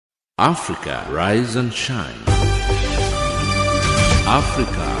Africa, rise and shine.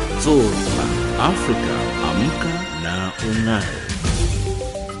 Africa, zorka. Africa, amka na ung'are.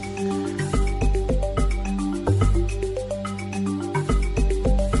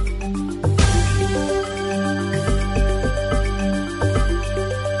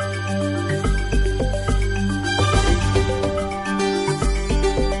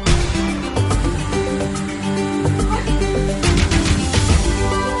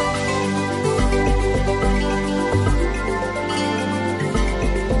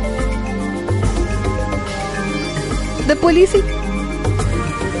 The police.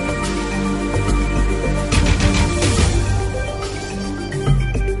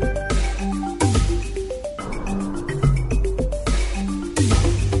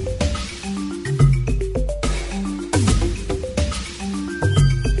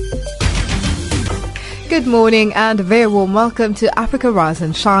 Good morning and a very warm welcome to Africa Rise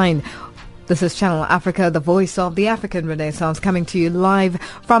and Shine. This is Channel Africa, the voice of the African Renaissance, coming to you live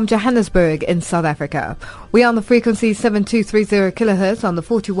from Johannesburg in South Africa. We are on the frequency 7230 kHz on the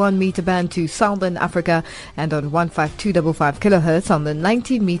 41 meter band to Southern Africa and on 15255 kHz on the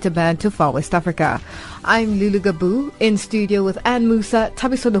 19 meter band to Far West Africa. I'm Lulu Gabu in studio with Anne Musa,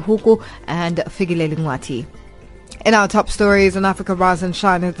 Tabiso Nhuku and Figileli Ngwati. In our top stories on Africa Rise and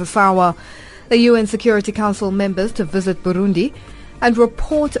Shine at this hour, the UN Security Council members to visit Burundi, and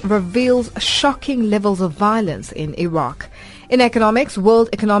report reveals shocking levels of violence in Iraq. In economics, World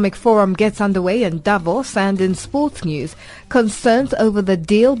Economic Forum gets underway in Davos, and in sports news, concerns over the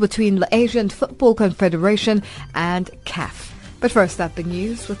deal between the Asian Football Confederation and CAF. But first up, the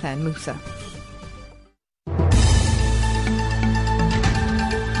news with Anne Musa.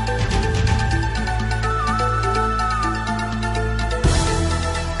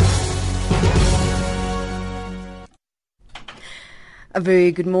 A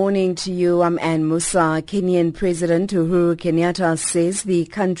very good morning to you. I'm Anne Musa. Kenyan President Uhuru Kenyatta says the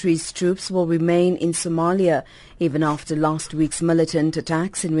country's troops will remain in Somalia even after last week's militant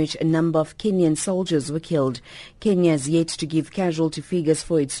attacks in which a number of Kenyan soldiers were killed. Kenya has yet to give casualty figures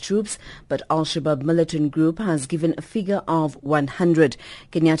for its troops, but Al-Shabaab militant group has given a figure of 100.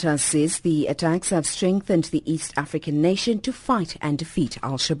 Kenyatta says the attacks have strengthened the East African nation to fight and defeat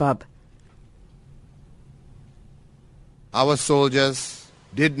Al-Shabaab. Our soldiers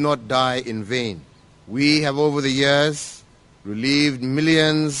did not die in vain. We have over the years relieved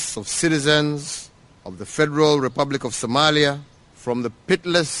millions of citizens of the Federal Republic of Somalia from the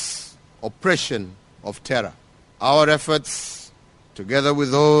pitiless oppression of terror. Our efforts, together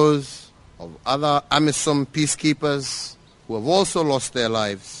with those of other AMISOM peacekeepers who have also lost their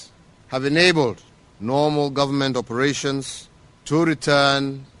lives, have enabled normal government operations to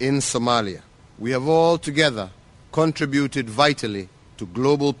return in Somalia. We have all together contributed vitally to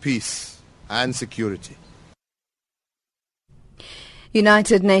global peace and security.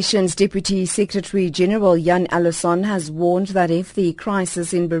 United Nations Deputy Secretary General Jan Eliasson has warned that if the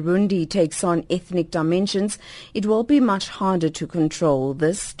crisis in Burundi takes on ethnic dimensions, it will be much harder to control.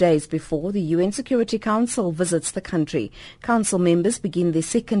 This days before the UN Security Council visits the country. Council members begin their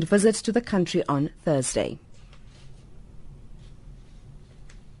second visit to the country on Thursday.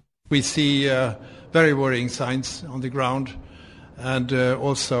 We see very worrying signs on the ground, and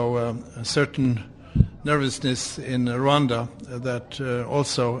also a certain nervousness in Rwanda that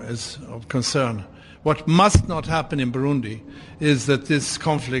also is of concern. What must not happen in Burundi is that this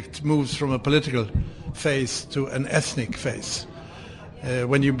conflict moves from a political phase to an ethnic phase.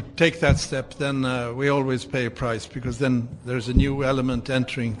 When you take that step, then we always pay a price, because then there's a new element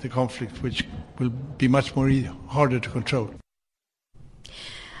entering the conflict which will be much more harder to control.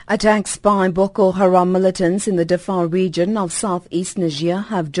 Attacks by Boko Haram militants in the Darfur region of southeast Niger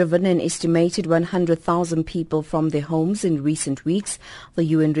have driven an estimated 100,000 people from their homes in recent weeks. The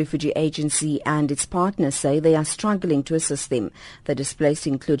UN Refugee Agency and its partners say they are struggling to assist them. The displaced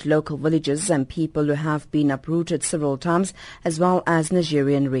include local villagers and people who have been uprooted several times, as well as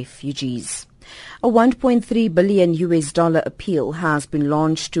Nigerian refugees. A $1.3 billion appeal has been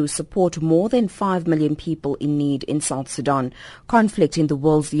launched to support more than 5 million people in need in South Sudan. Conflict in the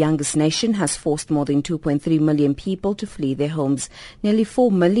world's youngest nation has forced more than 2.3 million people to flee their homes. Nearly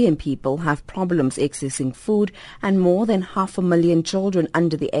 4 million people have problems accessing food, and more than 500,000 children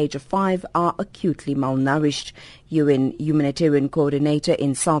under the age of 5 are acutely malnourished. UN humanitarian coordinator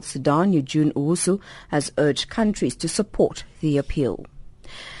in South Sudan, Eugene Owusu, has urged countries to support the appeal.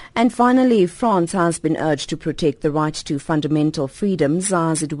 And finally, France has been urged to protect the right to fundamental freedoms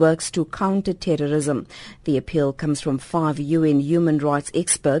as it works to counter terrorism. The appeal comes from 5 UN human rights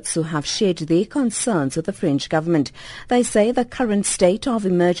experts who have shared their concerns with the French government. They say the current state of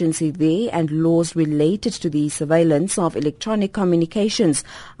emergency there and laws related to the surveillance of electronic communications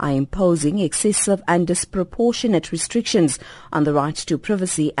are imposing excessive and disproportionate restrictions on the right to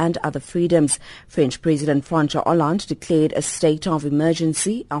privacy and other freedoms. French President François Hollande declared a state of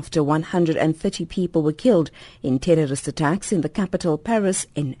emergency after 130 people were killed in terrorist attacks in the capital, Paris,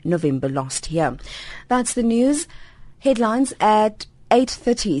 in November last year. That's the news. Headlines at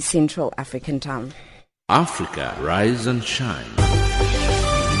 8:30 Central African Time. Africa, rise and shine.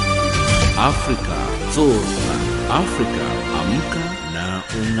 Afrika zorka. Afrika amka na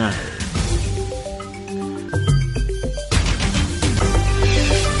ung'are.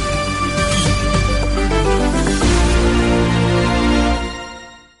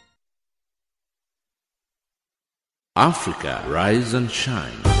 Africa, rise and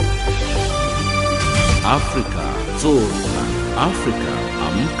shine. Afrika zorka. Afrika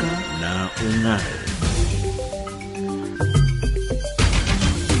amka na ung'are.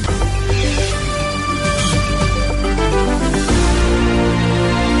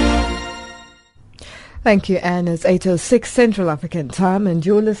 Thank you, Anne. It's 8:06 Central African Time and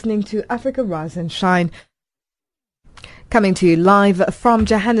you're listening to Africa Rise and Shine, coming to you live from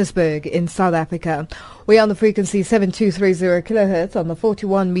Johannesburg in South Africa. We're on the frequency 7230 kHz on the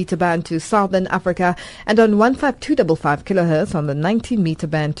 41 meter band to Southern Africa and on 15255 kHz on the 19 meter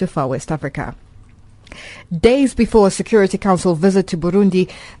band to Far West Africa. Days before a Security Council visit to Burundi,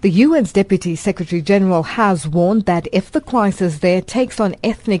 the UN's Deputy Secretary General has warned that if the crisis there takes on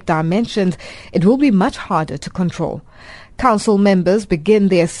ethnic dimensions, it will be much harder to control. Council members begin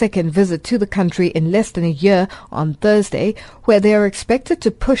their second visit to the country in less than a year on Thursday, where they are expected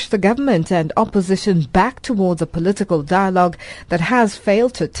to push the government and opposition back towards a political dialogue that has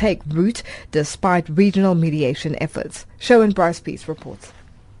failed to take root despite regional mediation efforts. Showan Bryce Peace reports.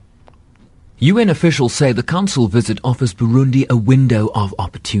 UN officials say the council visit offers Burundi a window of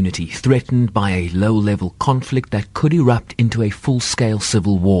opportunity, threatened by a low-level conflict that could erupt into a full-scale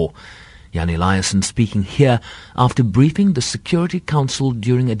civil war. Jan Eliasson speaking here after briefing the Security Council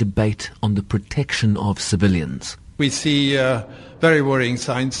during a debate on the protection of civilians. We see very worrying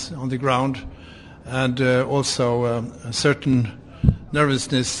signs on the ground and also a certain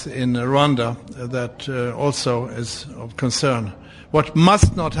nervousness in Rwanda that also is of concern. What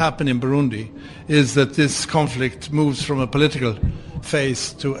must not happen in Burundi is that this conflict moves from a political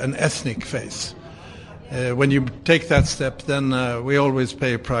phase to an ethnic phase. When you take that step, then we always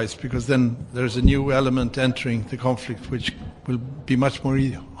pay a price, because then there's a new element entering the conflict which will be much more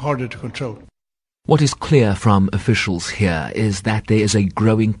harder to control. What is clear from officials here is that there is a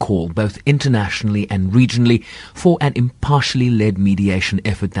growing call, both internationally and regionally, for an impartially led mediation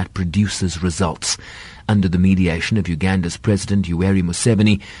effort that produces results. Under the mediation of Uganda's President Yoweri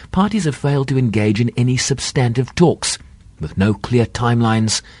Museveni, parties have failed to engage in any substantive talks, with no clear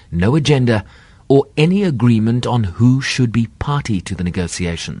timelines, no agenda, or any agreement on who should be party to the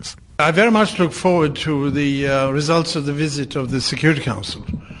negotiations. I very much look forward to the results of the visit of the Security Council.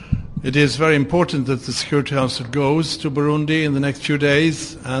 It is very important that the Security Council goes to Burundi in the next few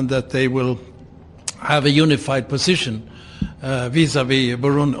days and that they will have a unified position vis-à-vis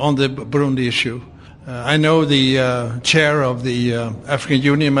Burundi on the Burundi issue. I know the chair of the African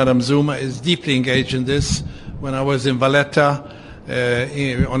Union, Madam Zuma, is deeply engaged in this. When I was in Valletta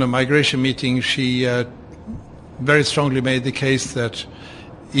on a migration meeting, she very strongly made the case that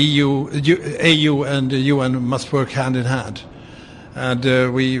AU and the UN must work hand in hand.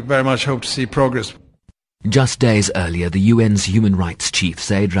 And we very much hope to see progress. Just days earlier, the UN's human rights chief,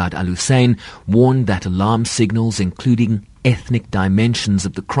 Zeid Ra'ad Al Hussein, warned that alarm signals, including ethnic dimensions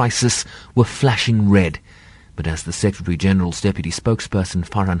of the crisis, were flashing red. But as the Secretary-General's deputy spokesperson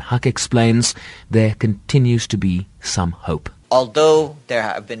Farhan Haq explains, there continues to be some hope. Although there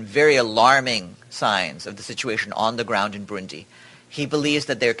have been very alarming signs of the situation on the ground in Burundi, he believes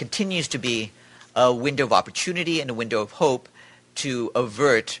that there continues to be a window of opportunity and a window of hope to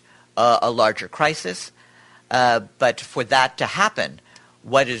avert a larger crisis. But for that to happen,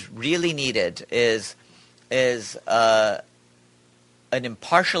 what is really needed is an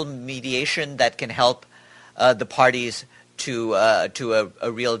impartial mediation that can help the parties to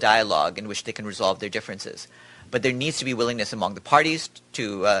a real dialogue in which they can resolve their differences. But there needs to be willingness among the parties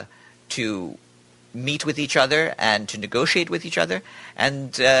to meet with each other and to negotiate with each other,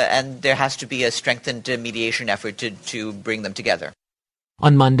 and there has to be a strengthened mediation effort to bring them together.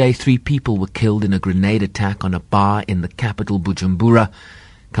 On Monday, 3 people were killed in a grenade attack on a bar in the capital, Bujumbura.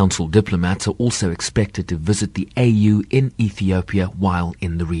 Council diplomats are also expected to visit the AU in Ethiopia while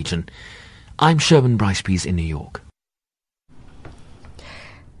in the region. I'm Sherwin Bryce-Pease in New York.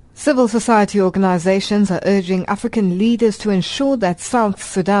 Civil society organizations are urging African leaders to ensure that South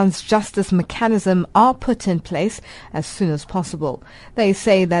Sudan's justice mechanism are put in place as soon as possible. They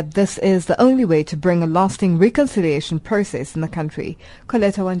say that this is the only way to bring a lasting reconciliation process in the country.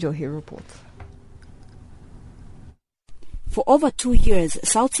 Coletta Wanjohi reports. For over 2 years,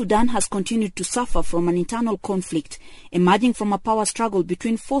 South Sudan has continued to suffer from an internal conflict emerging from a power struggle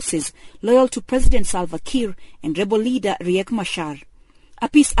between forces loyal to President Salva Kiir and rebel leader Riek Machar. A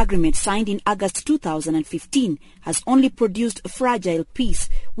peace agreement signed in August 2015 has only produced a fragile peace,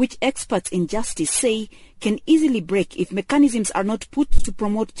 which experts in justice say can easily break if mechanisms are not put to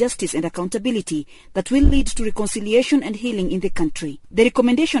promote justice and accountability that will lead to reconciliation and healing in the country. The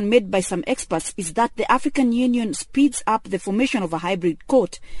recommendation made by some experts is that the African Union speeds up the formation of a hybrid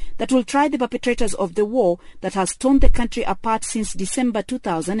court that will try the perpetrators of the war that has torn the country apart since December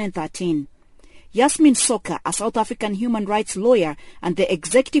 2013. Yasmin Soka, a South African human rights lawyer and the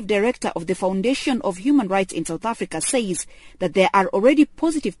executive director of the Foundation of Human Rights in South Africa, says that there are already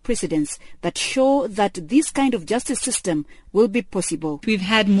positive precedents that show that this kind of justice system will be possible. We've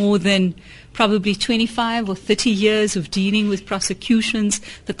had more than probably 25 or 30 years of dealing with prosecutions,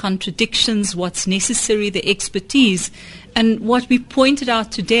 the contradictions, what's necessary, the expertise. And what we pointed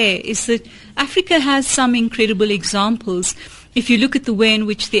out today is that Africa has some incredible examples. If you look at the way in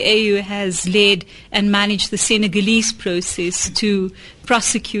which the AU has led and managed the Senegalese process to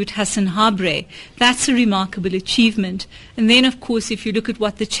prosecute Hassan Habre, that's a remarkable achievement. And then, of course, if you look at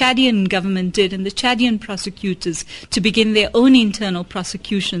what the Chadian government did and the Chadian prosecutors to begin their own internal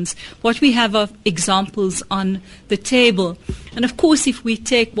prosecutions, what we have are examples on the table. And, of course, if we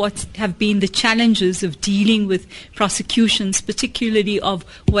take what have been the challenges of dealing with prosecutions, particularly of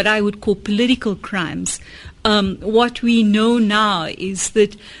what I would call political crimes, what we know now is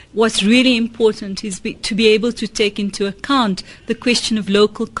that what's really important is to be able to take into account the question of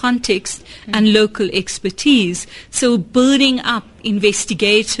local context and local expertise. So building up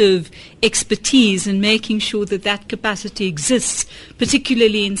investigative expertise and making sure that that capacity exists,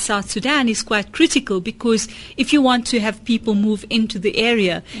 particularly in South Sudan, is quite critical, because if you want to have people move into the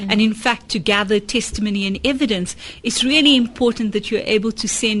area and in fact to gather testimony and evidence, it's really important that you're able to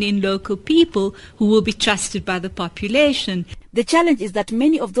send in local people who will be trusted by the population. The challenge is that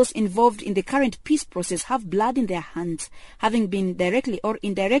many of those involved in the current peace process have blood in their hands, having been directly or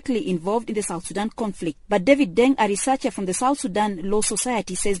indirectly involved in the South Sudan conflict. But David Deng, a researcher from the South Sudan Law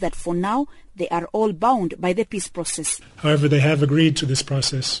Society, says that for now, they are all bound by the peace process. However, they have agreed to this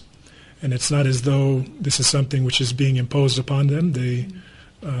process, and it's not as though this is something which is being imposed upon them. They,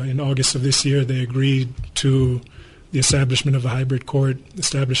 in August of this year, they agreed to the establishment of a hybrid court,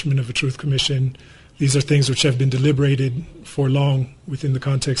 establishment of a truth commission. These are things which have been deliberated for long within the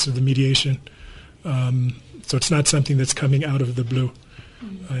context of the mediation. So it's not something that's coming out of the blue.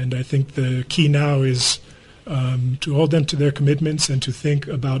 And I think the key now is to hold them to their commitments and to think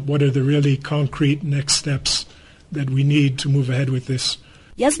about what are the really concrete next steps that we need to move ahead with this.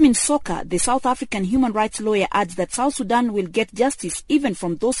 Yasmin Soka, the South African human rights lawyer, adds that South Sudan will get justice even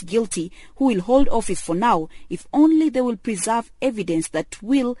from those guilty who will hold office for now, if only they will preserve evidence that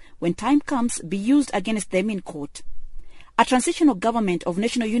will, when time comes, be used against them in court. A transitional government of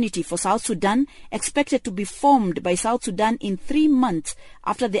national unity for South Sudan, expected to be formed by South Sudan in 3 months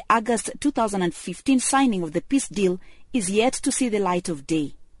after the August 2015 signing of the peace deal, is yet to see the light of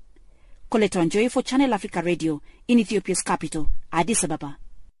day. Coletta Wanjohi for Channel Africa Radio in Ethiopia's capital, Addis Ababa.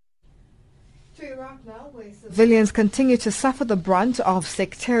 To Iraq now, where civilians continue to suffer the brunt of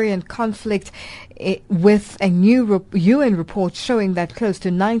sectarian conflict, with a new UN report showing that close to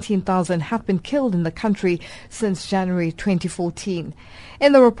 19,000 have been killed in the country since January 2014.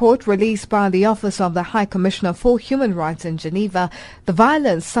 In the report released by the Office of the High Commissioner for Human Rights in Geneva, the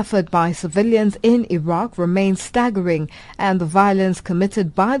violence suffered by civilians in Iraq remains staggering, and the violence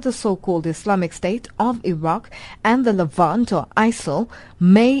committed by the so-called Islamic State of Iraq and the Levant or ISIL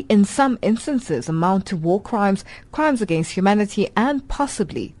may in some instances amount to war crimes, crimes against humanity, and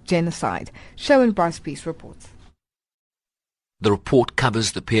possibly genocide. Sherwin Bryce-Pease reports. The report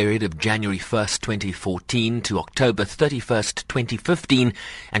covers the period of January 1st, 2014 to October 31st, 2015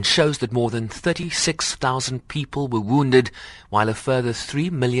 and shows that more than 36,000 people were wounded, while a further 3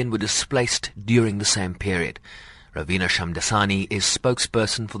 million were displaced during the same period. Ravina Shamdasani is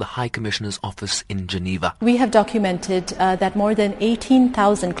spokesperson for the High Commissioner's office in Geneva. We have documented that more than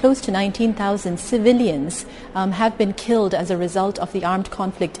 18,000, close to 19,000 civilians have been killed as a result of the armed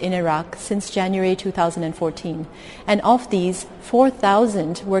conflict in Iraq since January 2014. And of these,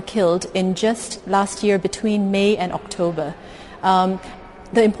 4,000 were killed in just last year between May and October.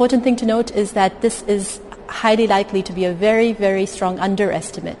 The important thing to note is that this is highly likely to be a very, very strong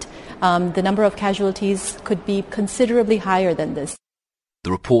underestimate. The number of casualties could be considerably higher than this.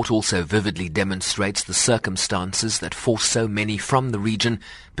 The report also vividly demonstrates the circumstances that force so many from the region,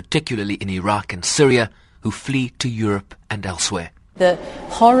 particularly in Iraq and Syria, who flee to Europe and elsewhere. The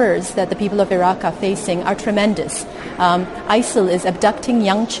horrors that the people of Iraq are facing are tremendous. ISIL is abducting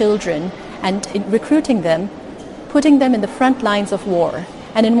young children and recruiting them, putting them in the front lines of war.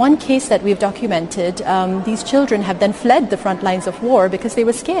 And in one case that we've documented, these children have then fled the front lines of war because they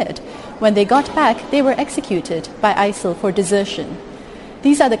were scared. When they got back, they were executed by ISIL for desertion.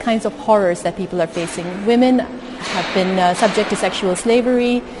 These are the kinds of horrors that people are facing. Women have been subject to sexual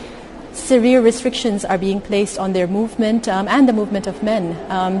slavery. Severe restrictions are being placed on their movement and the movement of men.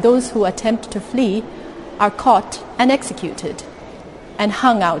 Those who attempt to flee are caught and executed and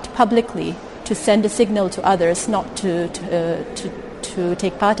hung out publicly to send a signal to others not to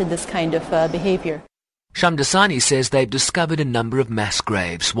take part in this kind of behavior. Shamdasani says they've discovered a number of mass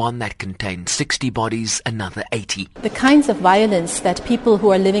graves, one that contained 60 bodies, another 80. The kinds of violence that people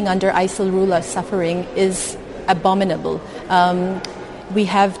who are living under ISIL rule are suffering is abominable. We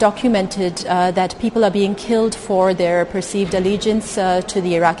have documented that people are being killed for their perceived allegiance to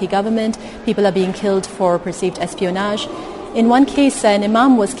the Iraqi government. People are being killed for perceived espionage. In one case, an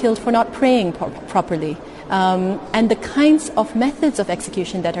imam was killed for not praying properly. And the kinds of methods of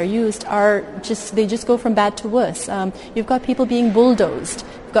execution that are used they just go from bad to worse. You've got people being bulldozed.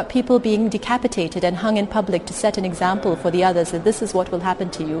 You've got people being decapitated and hung in public to set an example for the others that this is what will happen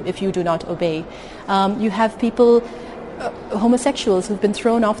to you if you do not obey. You have people, homosexuals, who've been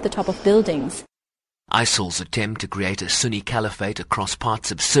thrown off the top of buildings. ISIL's attempt to create a Sunni caliphate across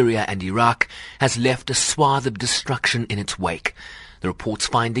parts of Syria and Iraq has left a swath of destruction in its wake. The report's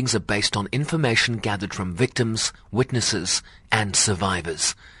findings are based on information gathered from victims, witnesses, and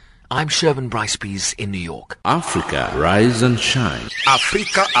survivors. I'm Shervin Brycepease in New York. Africa, rise and shine.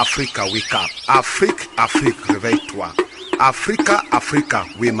 Africa, Africa, wake up. Afrique, Afrique, réveille-toi. Africa, Africa,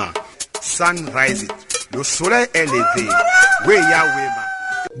 wema. Sun rises. Le soleil est levé. Weya wema.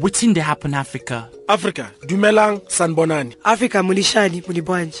 Wetin dey happen Africa? Africa, dumelang sanbonani. Africa mulishani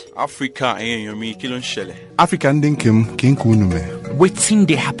mulibwanji. Africa yomi kilon shele. Africa ndinkim kinkunume. Wetin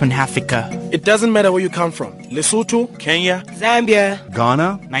dey happen Africa? It doesn't matter where you come from. Lesotho, Kenya, Zambia,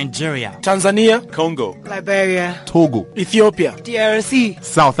 Ghana, Nigeria, Tanzania, Congo, Liberia, Togo, Ethiopia, DRC,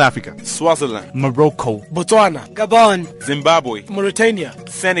 South Africa, Swaziland, Morocco, Botswana, Gabon, Zimbabwe, Mauritania,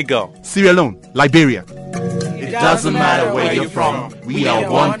 Senegal, Sierra Leone, Liberia. It doesn't matter where you're from. We are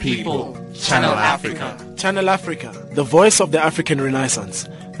one people. Channel Africa. Channel Africa, the voice of the African Renaissance.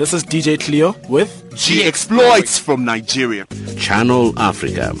 This is DJ Cleo with G Exploits from Nigeria. Channel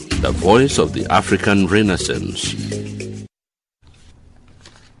Africa, the voice of the African Renaissance.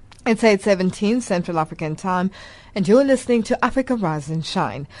 It's 8:17 Central African Time, and you're listening to Africa Rise and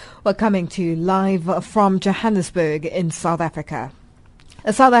Shine. We're coming to you live from Johannesburg in South Africa.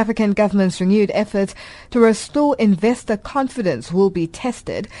 The South African government's renewed efforts to restore investor confidence will be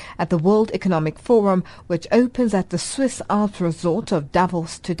tested at the World Economic Forum, which opens at the Swiss Alps resort of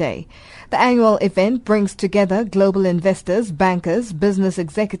Davos today. The annual event brings together global investors, bankers, business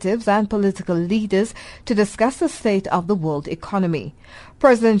executives and political leaders to discuss the state of the world economy.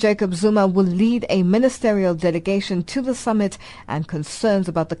 President Jacob Zuma will lead a ministerial delegation to the summit amid concerns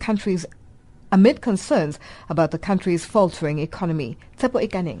about the country's faltering economy. Tsepo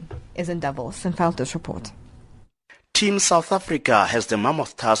Ikaning is in Davos and filed this report. Team South Africa has the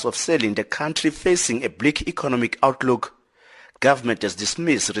mammoth task of selling the country facing a bleak economic outlook. Government has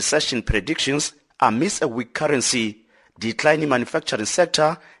dismissed recession predictions amidst a weak currency, declining manufacturing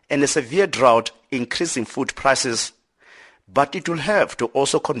sector and a severe drought increasing food prices. But it will have to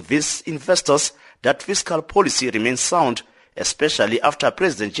also convince investors that fiscal policy remains sound, especially after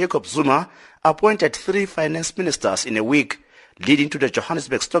President Jacob Zuma appointed 3 finance ministers in a week, leading to the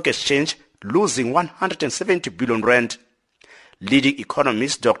Johannesburg Stock Exchange losing 170 billion rand. Leading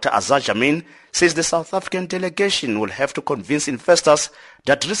economist Dr. Azar Jamin says the South African delegation will have to convince investors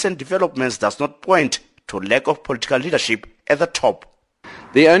that recent developments does not point to lack of political leadership at the top.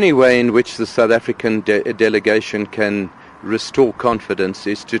 The only way in which the South African delegation can restore confidence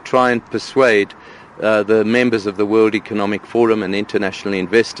is to try and persuade the members of the World Economic Forum and international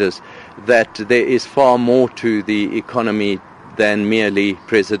investors that there is far more to the economy than merely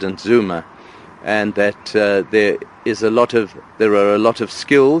President Zuma, and that there are a lot of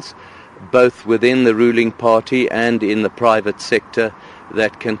skills both within the ruling party and in the private sector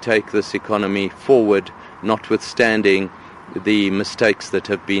that can take this economy forward, notwithstanding the mistakes that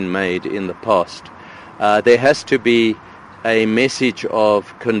have been made in the past. There has to be a message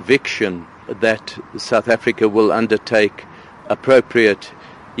of conviction that South Africa will undertake appropriate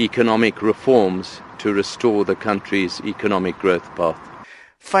economic reforms to restore the country's economic growth path.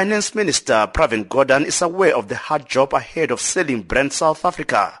 Finance Minister Pravin Gordhan is aware of the hard job ahead of selling Brand South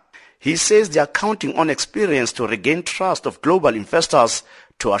Africa. He says they are counting on experience to regain trust of global investors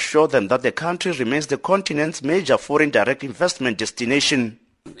to assure them that the country remains the continent's major foreign direct investment destination.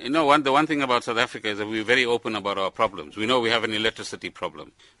 You know, the one thing about South Africa is that we're very open about our problems. We know we have an electricity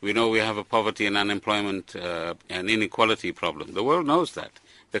problem. We know we have a poverty and unemployment and inequality problem. The world knows that.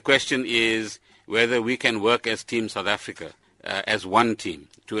 The question is whether we can work as Team South Africa, as one team,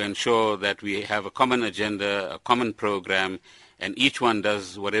 to ensure that we have a common agenda, a common program, and each one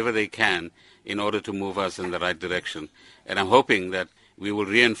does whatever they can in order to move us in the right direction. And I'm hoping that we will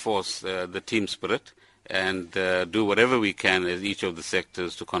reinforce the team spirit and do whatever we can as each of the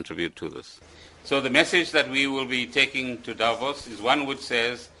sectors to contribute to this. So the message that we will be taking to Davos is one which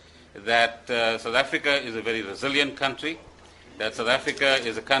says that South Africa is a very resilient country, that South Africa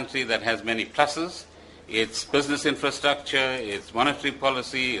is a country that has many pluses. Its business infrastructure, its monetary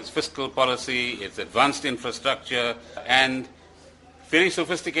policy, its fiscal policy, its advanced infrastructure, and very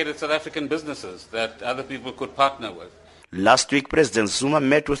sophisticated South African businesses that other people could partner with. Last week, President Zuma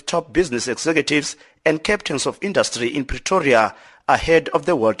met with top business executives and captains of industry in Pretoria ahead of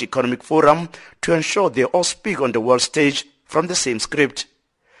the World Economic Forum to ensure they all speak on the world stage from the same script.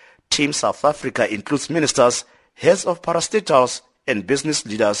 Team South Africa includes ministers, heads of parastatals, and business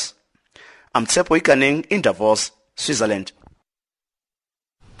leaders. I'm Tsepo Ikaneng in Davos, Switzerland.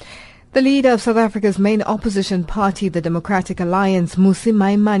 The leader of South Africa's main opposition party, the Democratic Alliance, Mmusi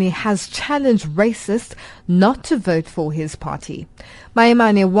Maimane, has challenged racists not to vote for his party.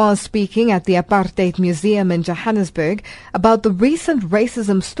 Maimane was speaking at the Apartheid Museum in Johannesburg about the recent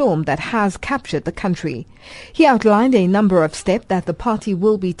racism storm that has captured the country. He outlined a number of steps that the party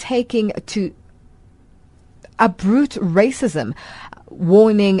will be taking to uproot racism,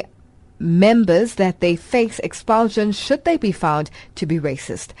 warning members that they face expulsion should they be found to be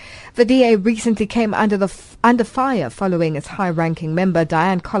racist. The DA recently came under fire following its high-ranking member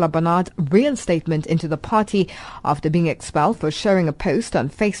Diane Kohler-Barnard's reinstatement into the party after being expelled for sharing a post on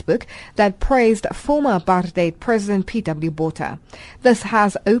Facebook that praised former apartheid President P.W. Botha. This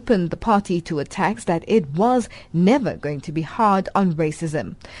has opened the party to attacks that it was never going to be hard on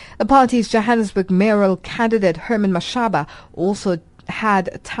racism. The party's Johannesburg mayoral candidate Herman Mashaba also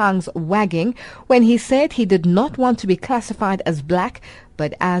had tongues wagging when he said he did not want to be classified as black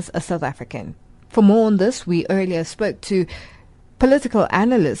but as a South African. For more on this, we earlier spoke to political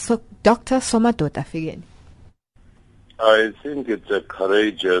analyst Dr. Somadoda Figeni. I think it's a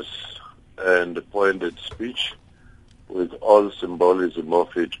courageous and pointed speech with all symbolism of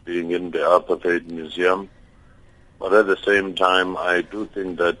it being in the Apartheid Museum. But at the same time, I do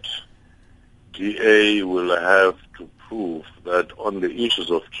think that DA will have to prove that on the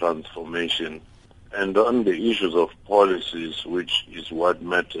issues of transformation and on the issues of policies, which is what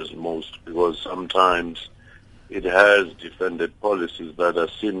matters most, because sometimes it has defended policies that are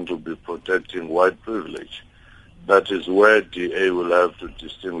seen to be protecting white privilege. That is where DA will have to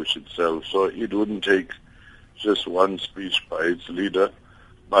distinguish itself. So it wouldn't take just one speech by its leader,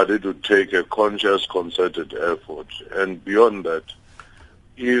 but it would take a conscious, concerted effort. And beyond that,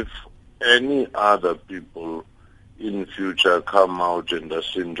 if any other people in future come out and are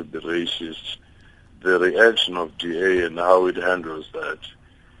seen to be racist, the reaction of DA and how it handles that,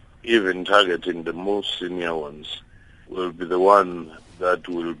 even targeting the most senior ones, will be the one that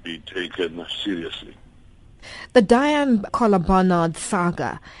will be taken seriously. The Diane Kohler-Barnard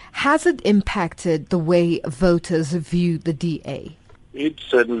saga, has it impacted the way voters view the DA? It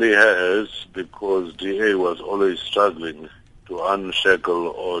certainly has, because DA was always struggling to unshackle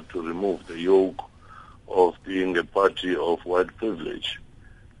or to remove the yoke of being a party of white privilege.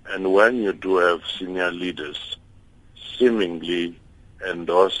 And when you do have senior leaders seemingly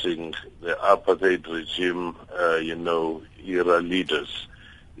endorsing the apartheid regime, era leaders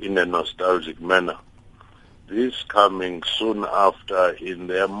in a nostalgic manner, this coming soon after in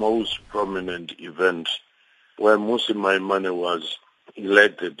their most prominent event where Mmusi Maimane was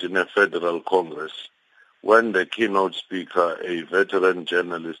elected in a federal Congress, when the keynote speaker, a veteran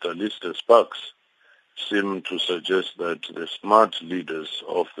journalist, Alistair Sparks, seem to suggest that the smart leaders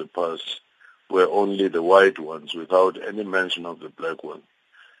of the past were only the white ones without any mention of the black one.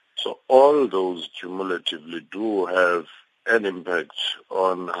 So all those cumulatively do have an impact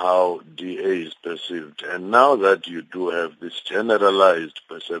on how DA is perceived. And now that you do have this generalized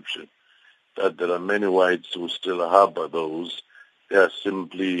perception that there are many whites who still harbor those, they are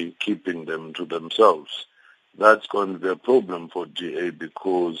simply keeping them to themselves. That's going to be a problem for DA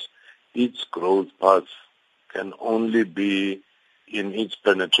because its growth path can only be in its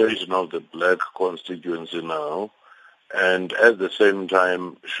penetration of the black constituency now. And at the same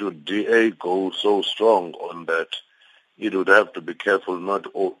time, should DA go so strong on that, it would have to be careful not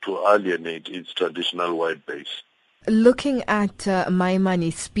to alienate its traditional white base. Looking at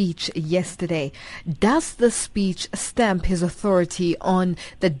Maimani's speech yesterday, does the speech stamp his authority on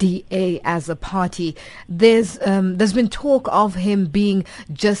the DA as a party? There's been talk of him being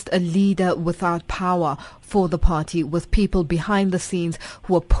just a leader without power for the party, with people behind the scenes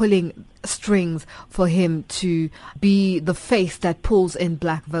who are pulling strings for him to be the face that pulls in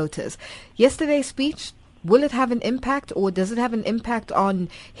black voters. Yesterday's speech, will it have an impact, or does it have an impact on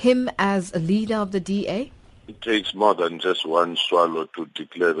him as a leader of the DA? It takes more than just one swallow to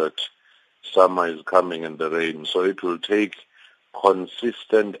declare that summer is coming in the rain. So it will take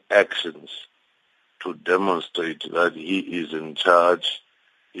consistent actions to demonstrate that he is in charge.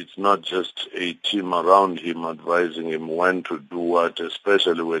 It's not just a team around him advising him when to do what,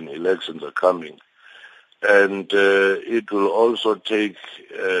 especially when elections are coming. And it will also take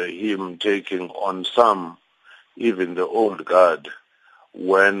him taking on some, even the old guard,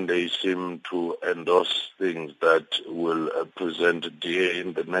 when they seem to endorse things that will present DA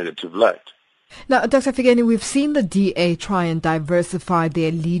in the negative light. Now, Dr. Figeni, we've seen the DA try and diversify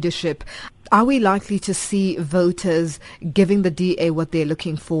their leadership. Are we likely to see voters giving the DA what they're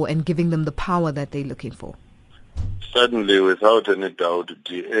looking for and giving them the power that they're looking for? Certainly, without any doubt,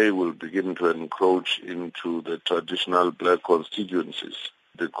 DA will begin to encroach into the traditional black constituencies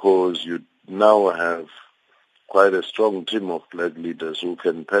because you now have quite a strong team of black leaders who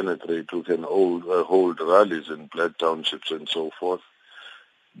can penetrate, who can hold rallies in black townships and so forth.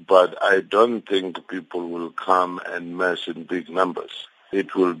 But I don't think people will come and mass in big numbers.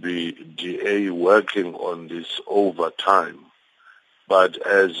 It will be DA working on this over time. But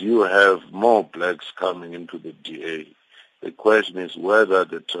as you have more blacks coming into the DA, the question is whether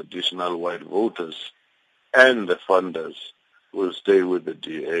the traditional white voters and the funders will stay with the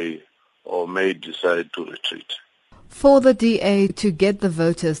DA or may decide to retreat. For the DA to get the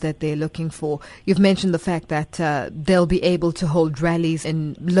voters that they're looking for, you've mentioned the fact that they'll be able to hold rallies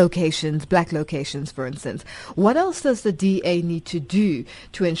in locations, black locations, for instance. What else does the DA need to do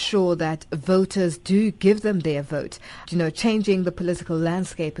to ensure that voters do give them their vote, changing the political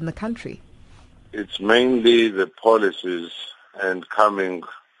landscape in the country? It's mainly the policies and coming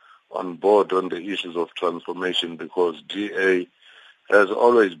on board on the issues of transformation, because DA has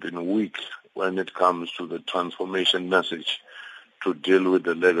always been weak when it comes to the transformation message to deal with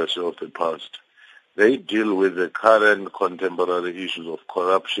the legacy of the past. They deal with the current contemporary issues of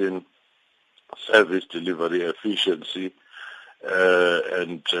corruption, service delivery efficiency,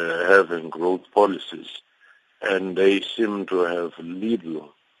 and having growth policies. And they seem to have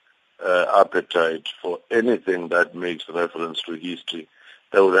little appetite for anything that makes reference to history.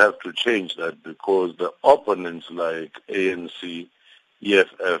 They would have to change that because the opponents like ANC,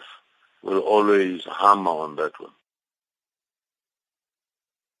 EFF, will always hammer on that one.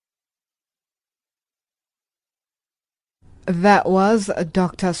 That was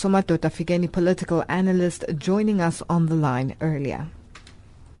Dr. Somadoda Figeni, political analyst, joining us on the line earlier.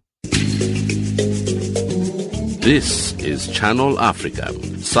 This is Channel Africa,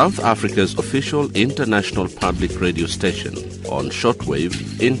 South Africa's official international public radio station on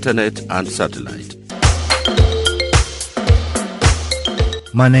shortwave, internet and satellite.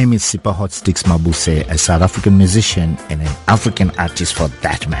 My name is Sipa Hotsticks Mabuse, a South African musician and an African artist for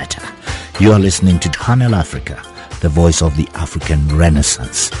that matter. You are listening to Channel Africa, the voice of the African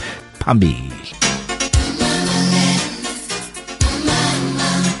Renaissance. Pambi.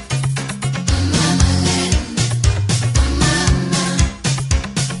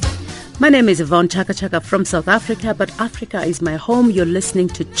 My name is Yvonne Chaka Chaka from South Africa, but Africa is my home. You're listening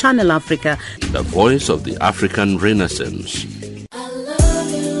to Channel Africa, the voice of the African Renaissance.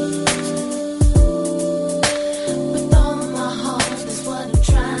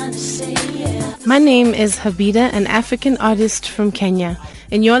 My name is Habida, an African artist from Kenya,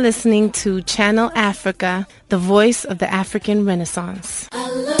 and you're listening to Channel Africa, the voice of the African Renaissance.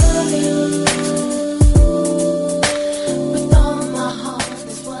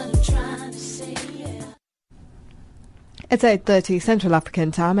 It's 8:30 Central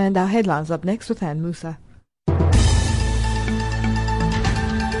African Time, and our headlines up next with Anne Musa.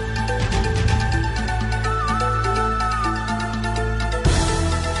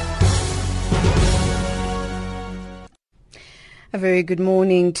 A very good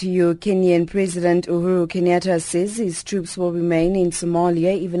morning to you. Kenyan President Uhuru Kenyatta says his troops will remain in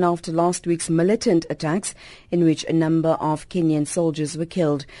Somalia even after last week's militant attacks in which a number of Kenyan soldiers were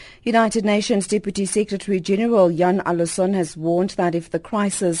killed. United Nations Deputy Secretary General Jan Allison has warned that if the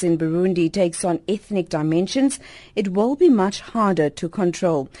crisis in Burundi takes on ethnic dimensions, it will be much harder to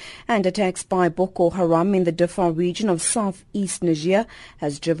control. And attacks by Boko Haram in the Darfur region of southeast Niger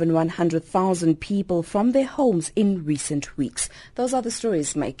has driven 100,000 people from their homes in recent weeks. Those are the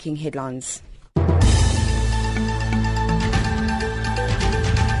stories making headlines.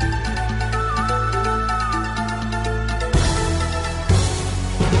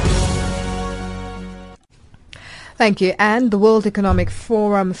 Thank you. And the World Economic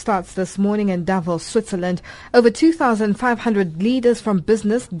Forum starts this morning in Davos, Switzerland. Over 2,500 leaders from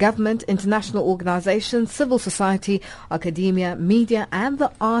business, government, international organizations, civil society, academia, media and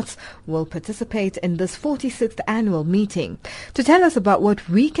the arts will participate in this 46th annual meeting. To tell us about what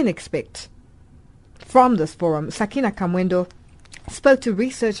we can expect from this forum, Sakina Kamwendo spoke to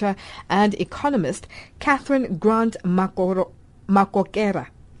researcher and economist Catherine Grant Makokera.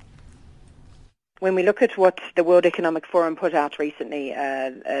 When we look at what the World Economic Forum put out recently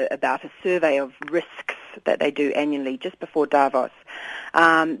about a survey of risks that they do annually just before Davos,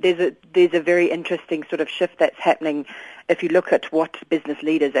 there's a very interesting sort of shift that's happening if you look at what business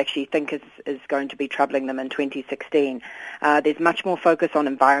leaders actually think is going to be troubling them in 2016. There's much more focus on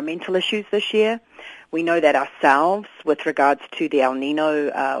environmental issues this year. We know that ourselves with regards to the El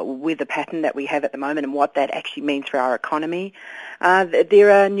Nino weather pattern that we have at the moment and what that actually means for our economy.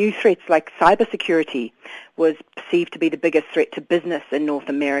 There are new threats like cybersecurity was perceived to be the biggest threat to business in North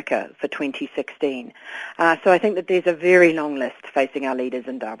America for 2016. So I think that there's a very long list facing our leaders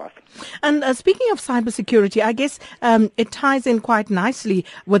in Davos. And speaking of cybersecurity, I guess it ties in quite nicely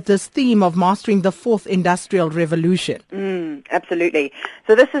with this theme of mastering the fourth industrial revolution. Absolutely.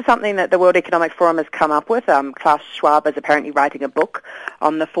 So this is something that the World Economic Forum has come up with. Klaus Schwab is apparently writing a book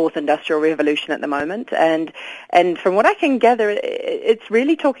on the fourth industrial revolution at the moment. And from what I can gather, it's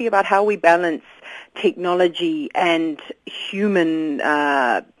really talking about how we balance technology and the human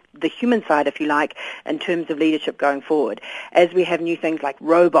side, if you like, in terms of leadership going forward. As we have new things like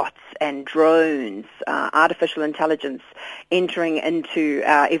robots and drones, artificial intelligence entering into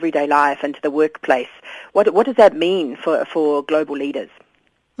our everyday life, into the workplace, what does that mean for global leaders?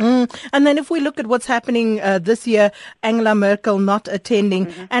 And then if we look at what's happening this year, Angela Merkel not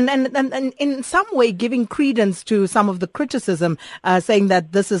attending and in some way giving credence to some of the criticism, saying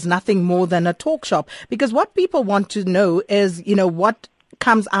that this is nothing more than a talk shop. Because what people want to know is, what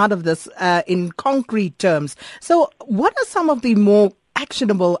comes out of this in concrete terms. So what are some of the more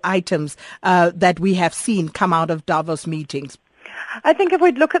actionable items that we have seen come out of Davos meetings? I think if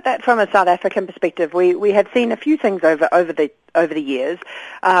we look at that from a South African perspective, we have seen a few things over the years.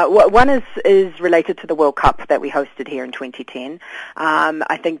 One is related to the World Cup that we hosted here in 2010.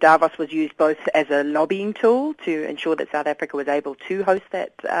 I think Davos was used both as a lobbying tool to ensure that South Africa was able to host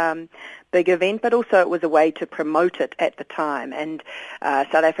that big event, but also it was a way to promote it at the time. And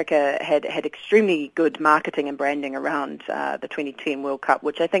South Africa had extremely good marketing and branding around the 2010 World Cup,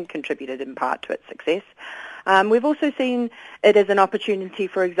 which I think contributed in part to its success. We've also seen it as an opportunity,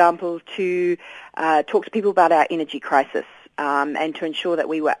 for example, to talk to people about our energy crisis and to ensure that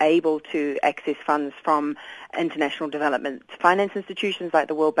we were able to access funds from international development finance institutions like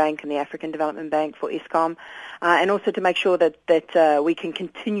the World Bank and the African Development Bank for Eskom, and also to make sure that we can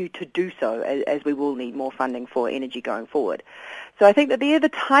continue to do so as we will need more funding for energy going forward. So I think that they're the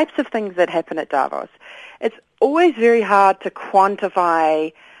types of things that happen at Davos. It's always very hard to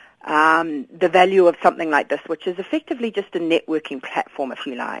quantify the value of something like this, which is effectively just a networking platform, if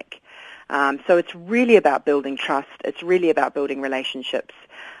you like. So it's really about building trust. It's really about building relationships.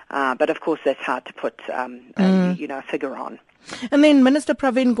 But of course, that's hard to put, a figure on. And then Minister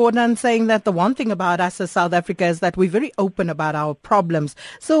Pravin Gordhan saying that the one thing about us as South Africa is that we're very open about our problems.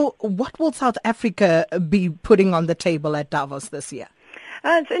 So what will South Africa be putting on the table at Davos this year?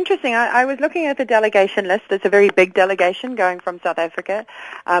 It's interesting. I was looking at the delegation list. It's a very big delegation going from South Africa.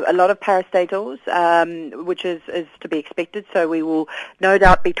 A lot of parastatals, which is to be expected. So we will no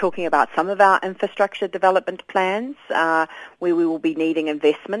doubt be talking about some of our infrastructure development plans, where we will be needing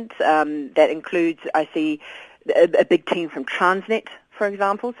investment. That includes, I see, a big team from Transnet, for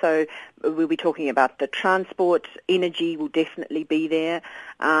example. So we'll be talking about the transport, energy will definitely be there.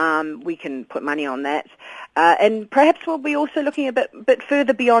 We can put money on that. And perhaps we'll be also looking a bit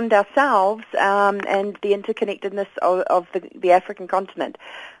further beyond ourselves and the interconnectedness of the African continent.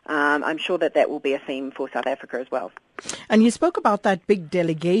 I'm sure that will be a theme for South Africa as well. And you spoke about that big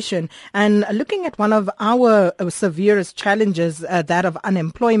delegation, and looking at one of our severest challenges, that of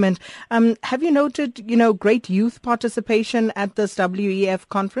unemployment. Have you noted, great youth participation at this WEF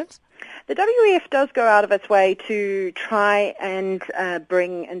conference? The WEF does go out of its way to try and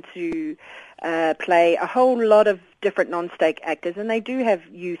bring into play a whole lot of different non-state actors, and they do have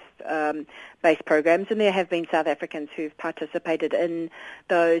youth-based programs, and there have been South Africans who've participated in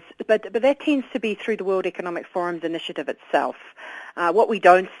those, but that tends to be through the World Economic Forum's initiative itself. What we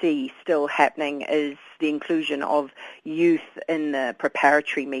don't see still happening is the inclusion of youth in the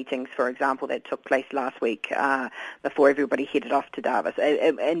preparatory meetings, for example, that took place last week before everybody headed off to Davos,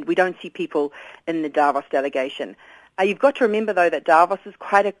 and we don't see people in the Davos delegation. You've got to remember, though, that Davos is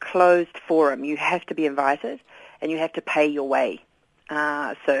quite a closed forum. You have to be invited, and you have to pay your way.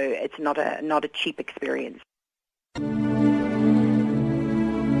 So it's not a cheap experience.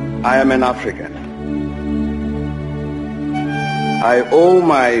 I am an African. I owe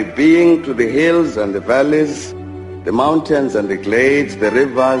my being to the hills and the valleys, the mountains and the glades, the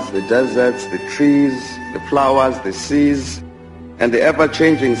rivers, the deserts, the trees, the flowers, the seas, and the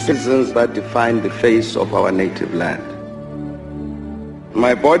ever-changing seasons that define the face of our native land.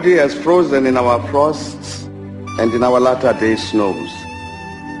 My body has frozen in our frosts and in our latter-day snows.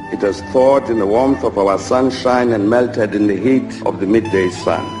 It has thawed in the warmth of our sunshine and melted in the heat of the midday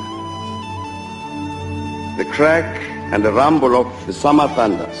sun. The crack and the rumble of the summer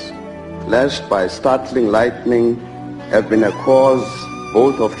thunders, lashed by startling lightning, have been a cause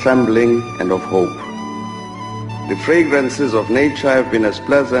both of trembling and of hope. The fragrances of nature have been as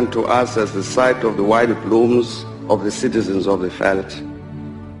pleasant to us as the sight of the wild blooms of the citizens of the veld.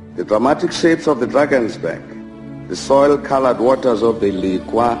 The dramatic shapes of the Drakensberg, the soil-colored waters of the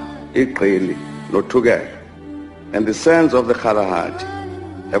Lekwa, Iqili, Notugel, and the sands of the Kalahari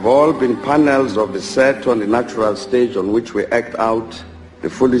have all been panels of the set on the natural stage on which we act out the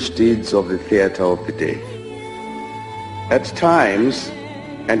foolish deeds of the theater of the day. At times,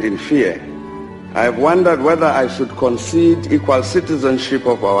 and in fear, I have wondered whether I should concede equal citizenship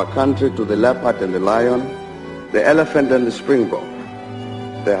of our country to the leopard and the lion, the elephant and the springbok,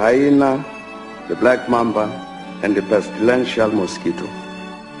 the hyena, the black mamba, and the pestilential mosquito.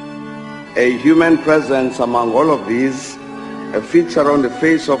 A human presence among all of these, a feature on the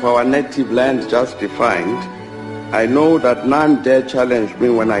face of our native land just defined, I know that none dare challenge me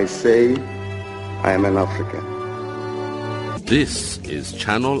when I say I am an African. This is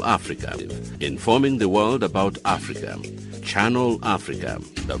Channel Africa, informing the world about Africa. Channel Africa,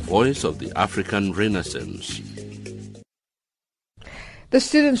 the voice of the African Renaissance. The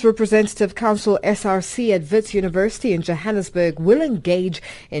Students' Representative Council SRC at Wits University in Johannesburg will engage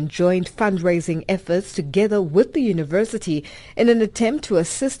in joint fundraising efforts together with the university in an attempt to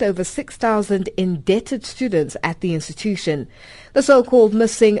assist over 6,000 indebted students at the institution. The so-called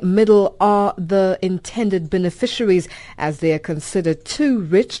missing middle are the intended beneficiaries, as they are considered too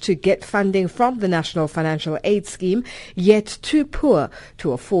rich to get funding from the National Financial Aid Scheme, yet too poor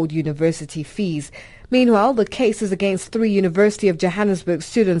to afford university fees. Meanwhile, the cases against 3 University of Johannesburg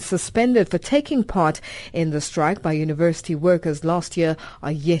students suspended for taking part in the strike by university workers last year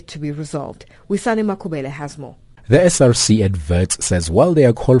are yet to be resolved. Wisani Makubele has more. The SRC at Wits says while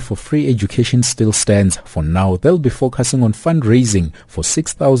their call for free education still stands, for now they'll be focusing on fundraising for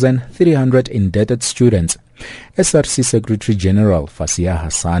 6,300 indebted students. SRC Secretary General Fasia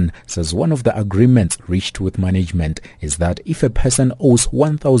Hassan says one of the agreements reached with management is that if a person owes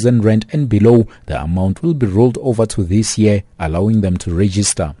 1,000 rand and below, the amount will be rolled over to this year, allowing them to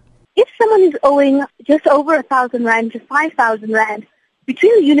register. If someone is owing just over 1,000 rand to 5,000 rand,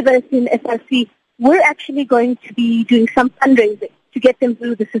 between the university and the SRC, we're actually going to be doing some fundraising to get them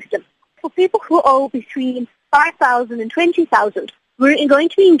through the system. For people who owe between 5,000 and 20,000, we're going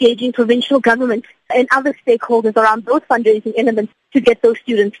to be engaging provincial government and other stakeholders around those fundraising elements to get those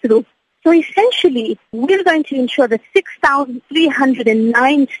students through. So essentially, we're going to ensure that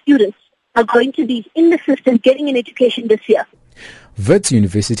 6,309 students are going to be in the system getting an education this year. Wits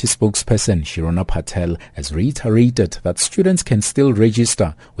University spokesperson Shirona Patel has reiterated that students can still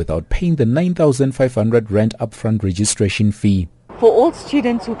register without paying the 9,500 rand upfront registration fee. For all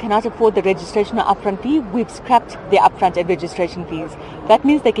students who cannot afford the registration or upfront fee, we've scrapped the upfront and registration fees. That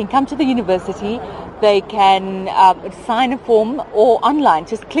means they can come to the university, they can sign a form or online,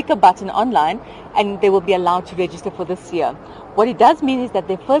 just click a button online, and they will be allowed to register for this year. What it does mean is that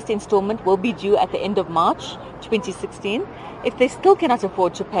their first installment will be due at the end of March 2016. If they still cannot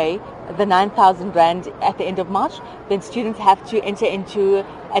afford to pay the 9,000 Rand at the end of March, then students have to enter into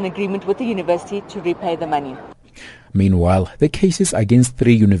an agreement with the university to repay the money. Meanwhile, the cases against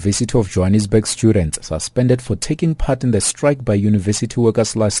 3 University of Johannesburg students suspended for taking part in the strike by university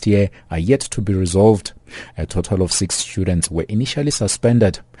workers last year are yet to be resolved. A total of 6 students were initially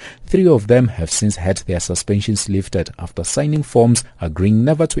suspended. 3 of them have since had their suspensions lifted after signing forms agreeing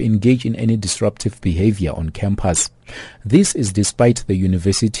never to engage in any disruptive behavior on campus. This is despite the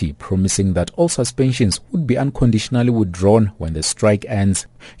university promising that all suspensions would be unconditionally withdrawn when the strike ends.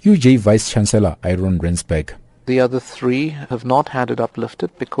 UJ Vice-Chancellor Aaron Rensberg. The other 3 have not had it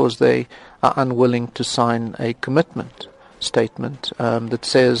uplifted because they are unwilling to sign a commitment statement that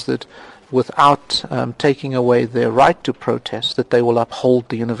says that without taking away their right to protest, that they will uphold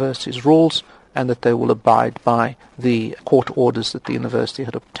the university's rules and that they will abide by the court orders that the university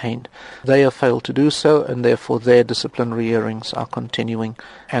had obtained. They have failed to do so, and therefore their disciplinary hearings are continuing,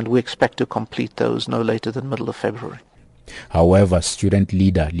 and we expect to complete those no later than middle of February. However, student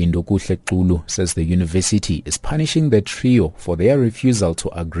leader Lindokuhle Xulu says the university is punishing the trio for their refusal to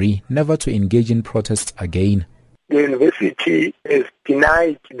agree never to engage in protests again. The university has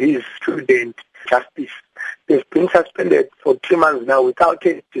denied these students justice. They've been suspended for 3 months now without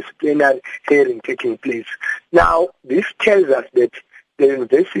a disciplinary hearing taking place. Now, this tells us that the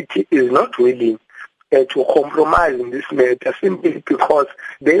university is not willing to compromise in this matter simply because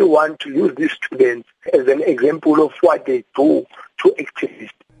they want to use these students as an example of what they do to activists.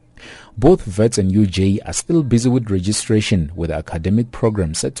 Both VETS and UJ are still busy with registration, with the academic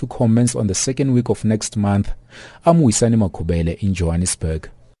program set to commence on the second week of next month. I'm Wisani Makubele in Johannesburg.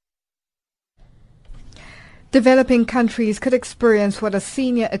 Developing countries could experience what a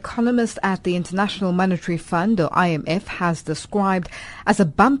senior economist at the International Monetary Fund, or IMF, has described as a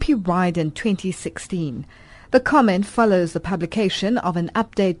bumpy ride in 2016. The comment follows the publication of an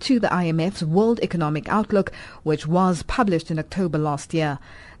update to the IMF's World Economic Outlook, which was published in October last year.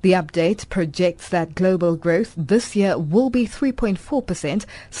 The update projects that global growth this year will be 3.4%,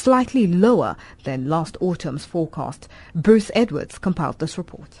 slightly lower than last autumn's forecast. Bruce Edwards compiled this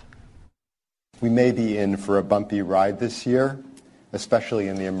report. We may be in for a bumpy ride this year, especially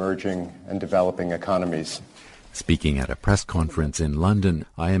in the emerging and developing economies. Speaking at a press conference in London,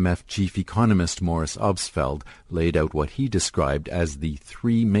 IMF chief economist Maurice Obstfeld laid out what he described as the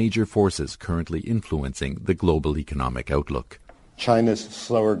 3 major forces currently influencing the global economic outlook. China's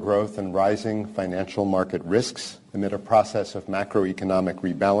slower growth and rising financial market risks amid a process of macroeconomic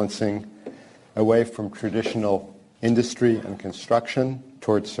rebalancing away from traditional industry and construction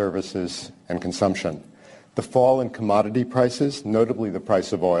towards services and consumption. The fall in commodity prices, notably the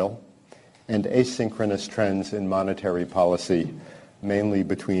price of oil, and asynchronous trends in monetary policy, mainly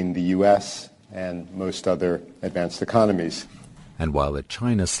between the U.S. and most other advanced economies. And while the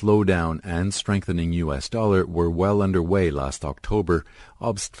China slowdown and strengthening U.S. dollar were well underway last October,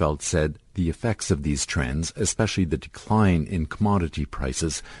 Obstfeld said the effects of these trends, especially the decline in commodity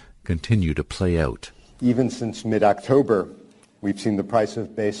prices, continue to play out. Even since mid-October, we've seen the price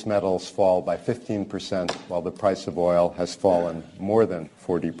of base metals fall by 15%, while the price of oil has fallen more than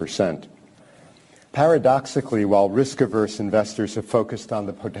 40%. Paradoxically, while risk-averse investors have focused on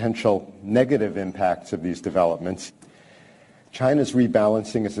the potential negative impacts of these developments, China's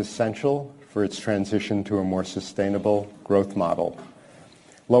rebalancing is essential for its transition to a more sustainable growth model.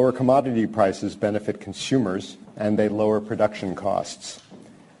 Lower commodity prices benefit consumers, and they lower production costs.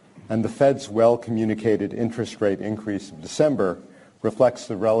 And the Fed's well-communicated interest rate increase of December reflects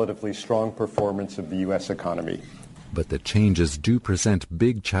the relatively strong performance of the U.S. economy. But the changes do present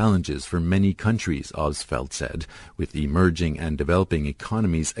big challenges for many countries, Obstfeld said, with emerging and developing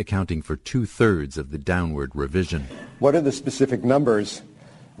economies accounting for 2/3 of the downward revision. What are the specific numbers?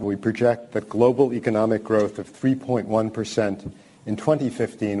 We project that global economic growth of 3.1% in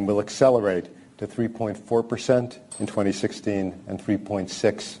 2015 will accelerate to 3.4% in 2016 and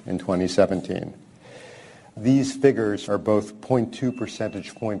 3.6% in 2017. These figures are both 0.2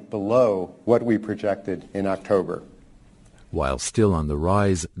 percentage point below what we projected in October. While still on the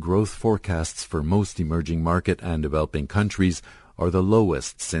rise, growth forecasts for most emerging market and developing countries are the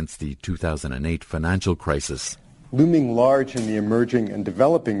lowest since the 2008 financial crisis. Looming large in the emerging and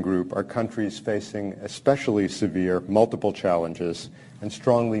developing group are countries facing especially severe multiple challenges and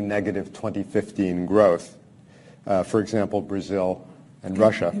strongly negative 2015 growth. for example, Brazil and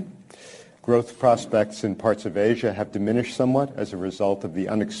Russia. Growth prospects in parts of Asia have diminished somewhat as a result of the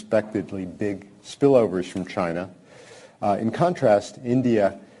unexpectedly big spillovers from China. In contrast,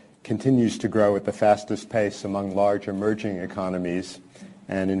 India continues to grow at the fastest pace among large emerging economies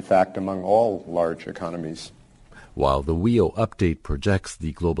and, in fact, among all large economies. While the WEO update projects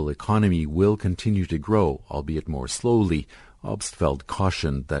the global economy will continue to grow, albeit more slowly, Obstfeld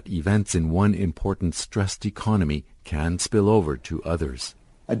cautioned that events in one important stressed economy can spill over to others.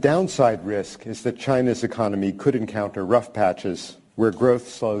 A downside risk is that China's economy could encounter rough patches where growth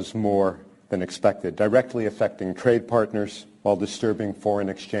slows more than expected, directly affecting trade partners while disturbing foreign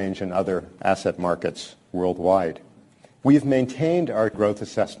exchange and other asset markets worldwide. We've maintained our growth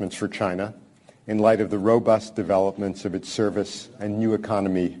assessments for China in light of the robust developments of its service and new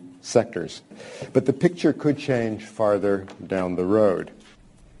economy sectors. But the picture could change farther down the road.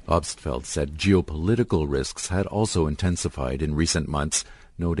 Obstfeld said geopolitical risks had also intensified in recent months,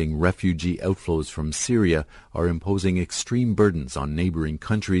 noting refugee outflows from Syria are imposing extreme burdens on neighboring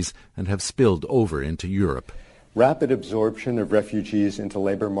countries and have spilled over into Europe. Rapid absorption of refugees into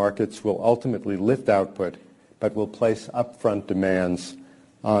labor markets will ultimately lift output, but will place upfront demands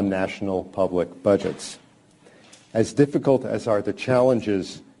on national public budgets. As difficult as are the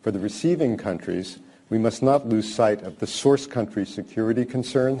challenges for the receiving countries, we must not lose sight of the source country security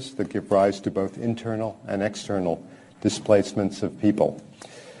concerns that give rise to both internal and external displacements of people.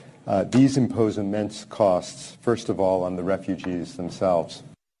 These impose immense costs, first of all, on the refugees themselves.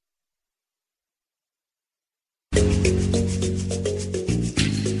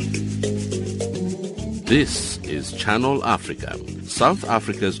 This is Channel Africa, South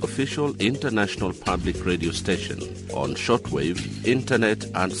Africa's official international public radio station on shortwave, internet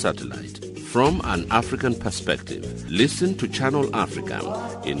and satellite. From an African perspective, listen to Channel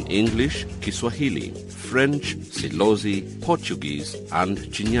Africa in English, Kiswahili, French, Silozi, Portuguese and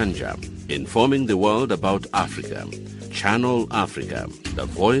Chinyanja, informing the world about Africa. Channel Africa, the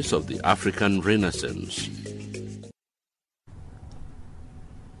voice of the African Renaissance.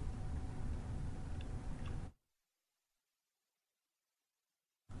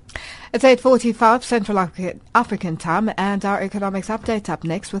 It's 8:45 Central African time, and our economics update up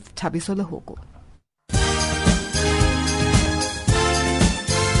next with Thabiso Lehogo.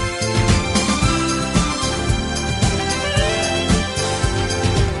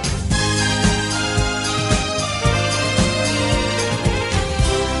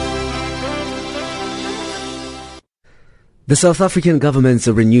 The South African government's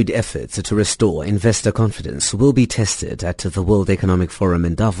renewed efforts to restore investor confidence will be tested at the World Economic Forum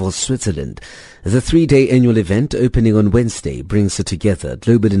in Davos, Switzerland. The three-day annual event, opening on Wednesday, brings together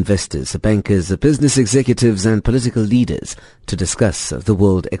global investors, bankers, business executives and political leaders to discuss the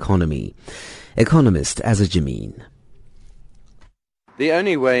world economy. Economist Azza Jameen. The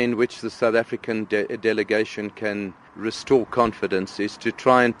only way in which the South African delegation can restore confidence is to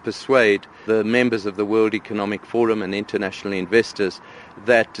try and persuade the members of the World Economic Forum and international investors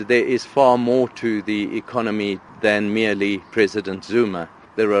that there is far more to the economy than merely President Zuma.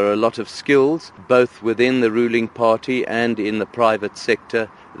 There are a lot of skills, both within the ruling party and in the private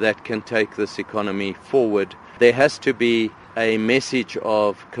sector, that can take this economy forward. There has to be a message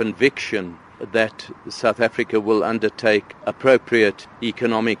of conviction that South Africa will undertake appropriate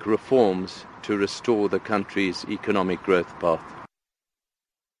economic reforms to restore the country's economic growth path.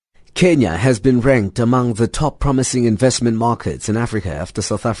 Kenya has been ranked among the top promising investment markets in Africa after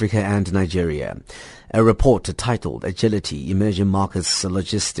South Africa and Nigeria. A report titled Agility Emerging Markets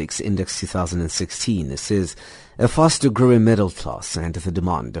Logistics Index 2016 says a faster growing middle class and the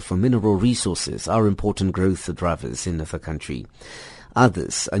demand for mineral resources are important growth drivers in the country.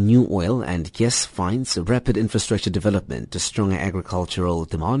 Others are new oil and gas finds, rapid infrastructure development, stronger agricultural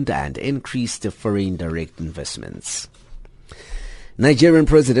demand and increased foreign direct investments. Nigerian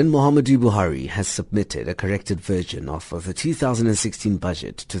President Muhammadu Buhari has submitted a corrected version of the 2016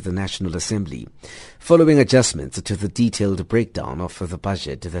 budget to the National Assembly, following adjustments to the detailed breakdown of the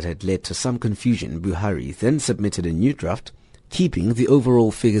budget that had led to some confusion. Buhari then submitted a new draft, keeping the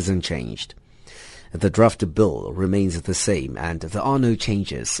overall figures unchanged. The draft bill remains the same and there are no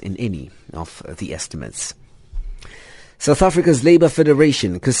changes in any of the estimates. South Africa's Labour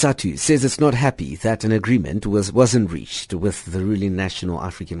Federation, COSATU, says it's not happy that an agreement wasn't reached with the ruling National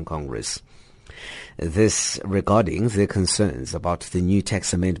African Congress. This regarding their concerns about the new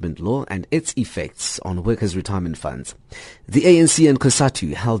tax amendment law and its effects on workers' retirement funds. The ANC and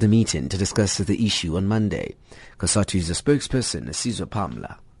COSATU held a meeting to discuss the issue on Monday. COSATU's spokesperson, Sizwe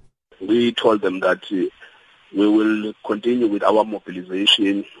Pamla. We told them that we will continue with our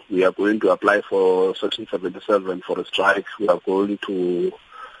mobilization. We are going to apply for Section 77 for a strike. We are going to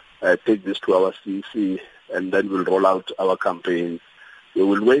take this to our CEC, and then we'll roll out our campaign. We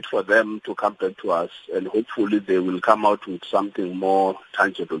will wait for them to come back to us, and hopefully they will come out with something more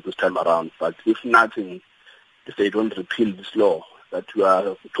tangible this time around. But if nothing, if they don't repeal this law that we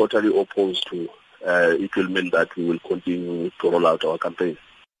are totally opposed to, it will mean that we will continue to roll out our campaign.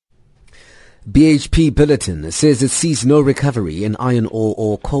 BHP Bulletin says it sees no recovery in iron ore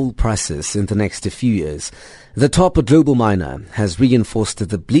or coal prices in the next few years. The top global miner has reinforced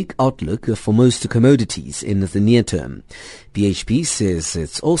the bleak outlook for most commodities in the near term. BHP says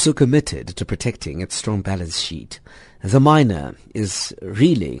it's also committed to protecting its strong balance sheet. The miner is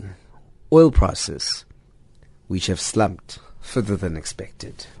reeling oil prices, which have slumped further than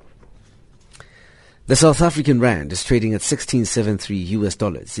expected. The South African rand is trading at $16.73 US,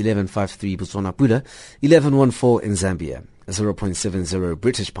 11.53 Botswana Pula, 11.14 in Zambia, 0.70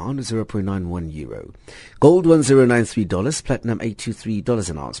 British pound, 0.91 euro. Gold $1093, platinum $823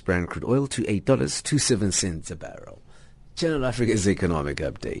 an ounce, Brent crude oil to $8.27 a barrel. Channel Africa's economic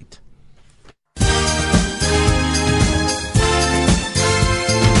update.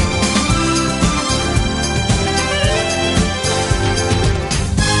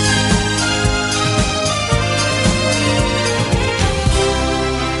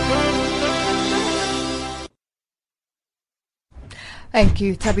 Thank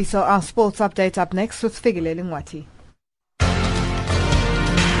you, Tabiso. Our sports update up next with Figile Lingwati.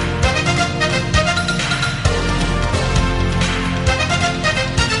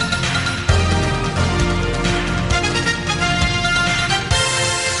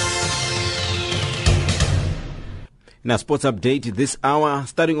 In our sports update this hour,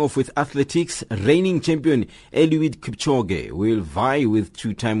 starting off with athletics, reigning champion Eliud Kipchoge will vie with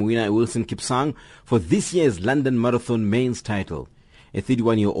two-time winner Wilson Kipsang for this year's London Marathon men's title. A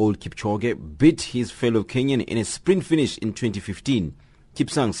 31-year-old Kipchoge beat his fellow Kenyan in a sprint finish in 2015.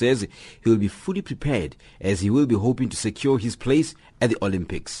 Kipsang says he will be fully prepared as he will be hoping to secure his place at the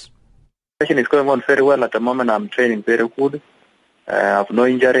Olympics. It's going on very well at the moment. I'm training very good. I have no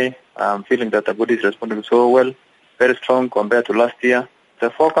injury. I'm feeling that the body is responding so well. Very strong compared to last year. The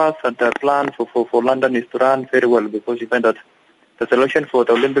focus and the plan for London is to run very well, because you find that the selection for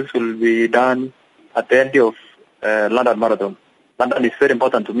the Olympics will be done at the end of London Marathon. London is very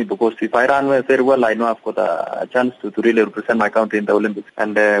important to me, because if I run very well, I know I've got a chance to really represent my country in the Olympics.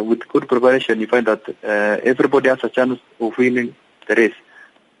 And with good preparation, you find that everybody has a chance of winning the race.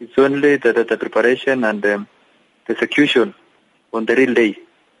 It's only the preparation and the execution on the real day,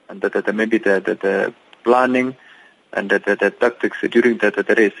 and maybe the planning and the tactics during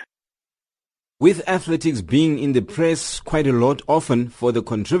the race. With athletics being in the press quite a lot often for the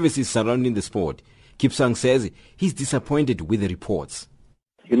controversies surrounding the sport, Kipsang says he's disappointed with the reports.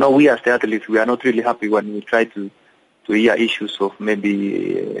 You know, we as the athletes, we are not really happy when we try to hear issues of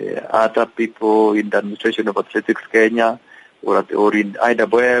maybe other people in the administration of Athletics Kenya or in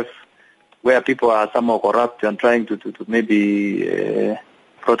IWF, where people are somehow corrupt and trying to maybe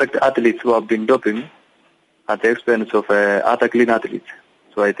protect athletes who have been doping at the expense of other clean athletes.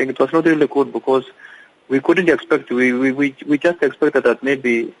 So I think it was not really good, because we couldn't expect, we just expected that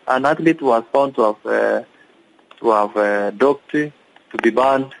maybe an athlete who was found to have doped, to be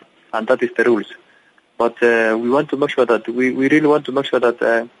banned, and that is the rules. But we want to make sure that, we really want to make sure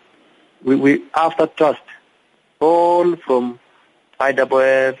that we have that trust, all from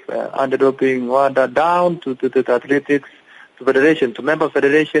IWF, anti-doping, WADA, down to the athletics, to federation, to member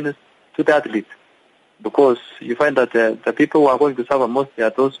federations, to the athletes. Because you find that the people who are going to suffer most are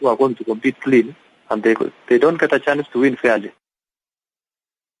those who are going to compete clean, and they don't get a chance to win fairly.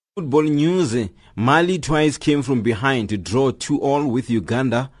 Football news, Mali twice came from behind to draw 2-2 with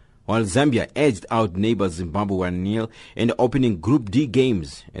Uganda, while Zambia edged out neighbor Zimbabwe 1-0 in the opening Group D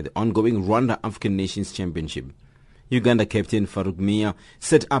games at the ongoing Rwanda African Nations Championship. Uganda captain Farouk Mia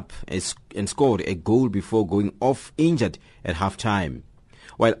set up and scored a goal before going off injured at half-time,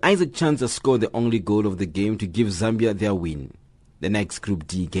 while Isaac Chanza scored the only goal of the game to give Zambia their win. The next Group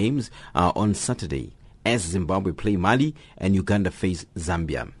D games are on Saturday, as Zimbabwe play Mali and Uganda face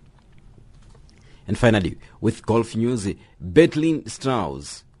Zambia. And finally, with golf news, Bethlen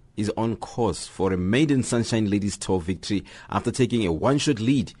Strauss is on course for a maiden Sunshine Ladies Tour victory after taking a one-shot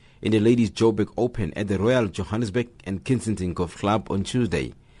lead in the Ladies Joburg Open at the Royal Johannesburg and Kensington Golf Club on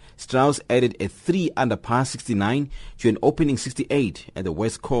Tuesday. Strauss added a 3-under par 69 to an opening 68 at the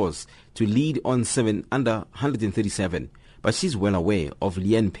West Course to lead on 7-under 137. But she's well aware of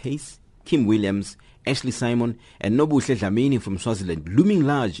Leanne Pace, Kim Williams, Ashley Simon and Nobuhle Dlamini from Swaziland looming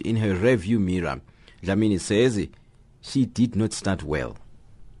large in her rearview mirror. Dlamini says she did not start well.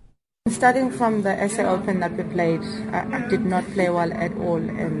 Starting from the SA Open that we played, I did not play well at all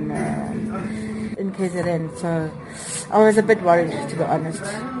in KZN, so I was a bit worried, to be honest.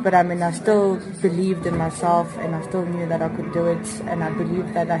 But I mean, I still believed in myself, and I still knew that I could do it, and I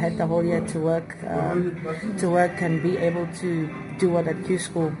believed that I had the whole year to work and be able to do well at Q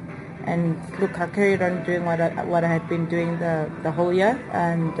School. And look, I carried on doing what I had been doing the whole year,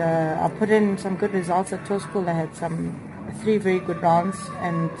 and I put in some good results at Q School. I had 3 very good rounds,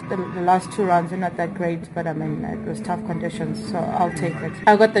 and the last 2 rounds were not that great, but I mean, it was tough conditions, so I'll take it.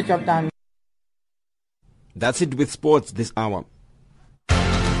 I got the job done. That's it with sports this hour.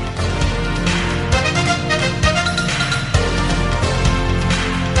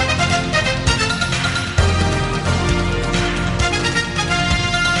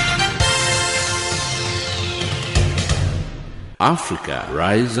 Africa,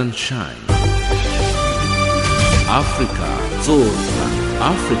 rise and shine. Africa, zorka.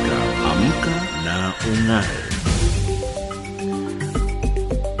 Africa, amka na ung'are.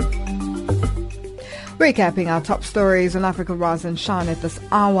 Recapping our top stories on Africa Rise and Shine at this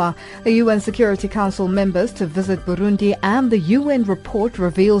hour, the UN Security Council members to visit Burundi, and the UN report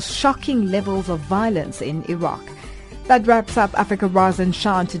reveals shocking levels of violence in Iraq. That wraps up Africa Rise and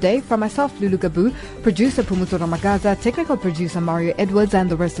Shine today. From myself, Lulu Gabu, producer Pumuto Ramagaza, technical producer Mario Edwards,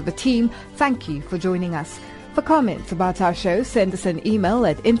 and the rest of the team, thank you for joining us. For comments about our show, send us an email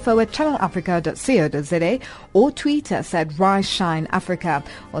at info@channelafrica.co.za or tweet us at RiseShineAfrica,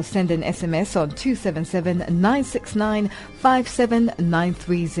 or send an SMS on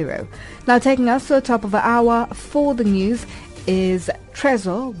 277-969-57930. Now taking us to the top of the hour for the news is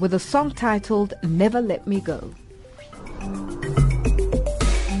Trezor with a song titled Never Let Me Go.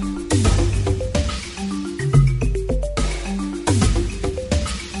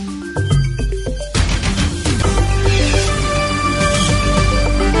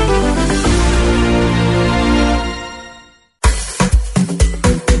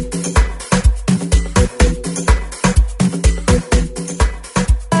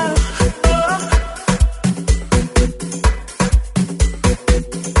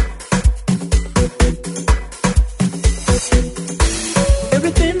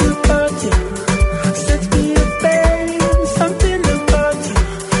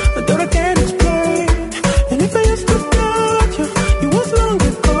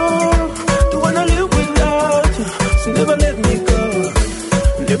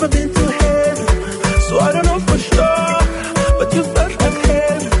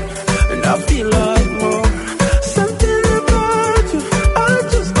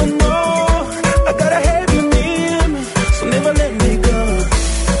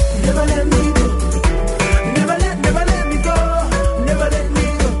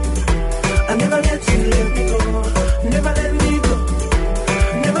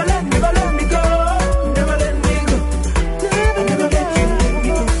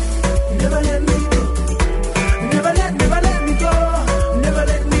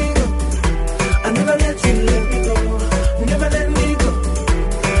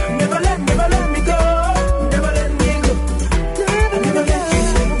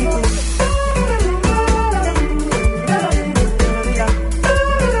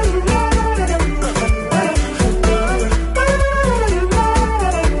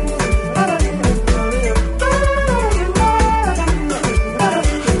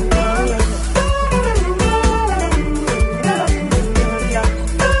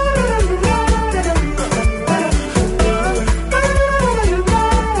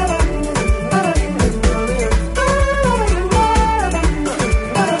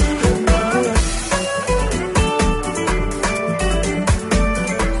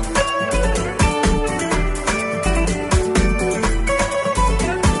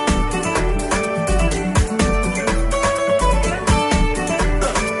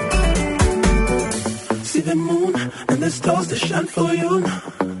 stars that shine for you.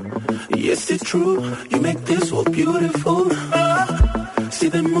 Yes, it's true, you make this world beautiful. See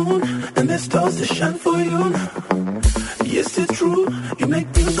the moon and the stars that shine for you. Yes, it's true, you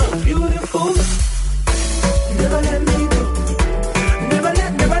make this world beautiful.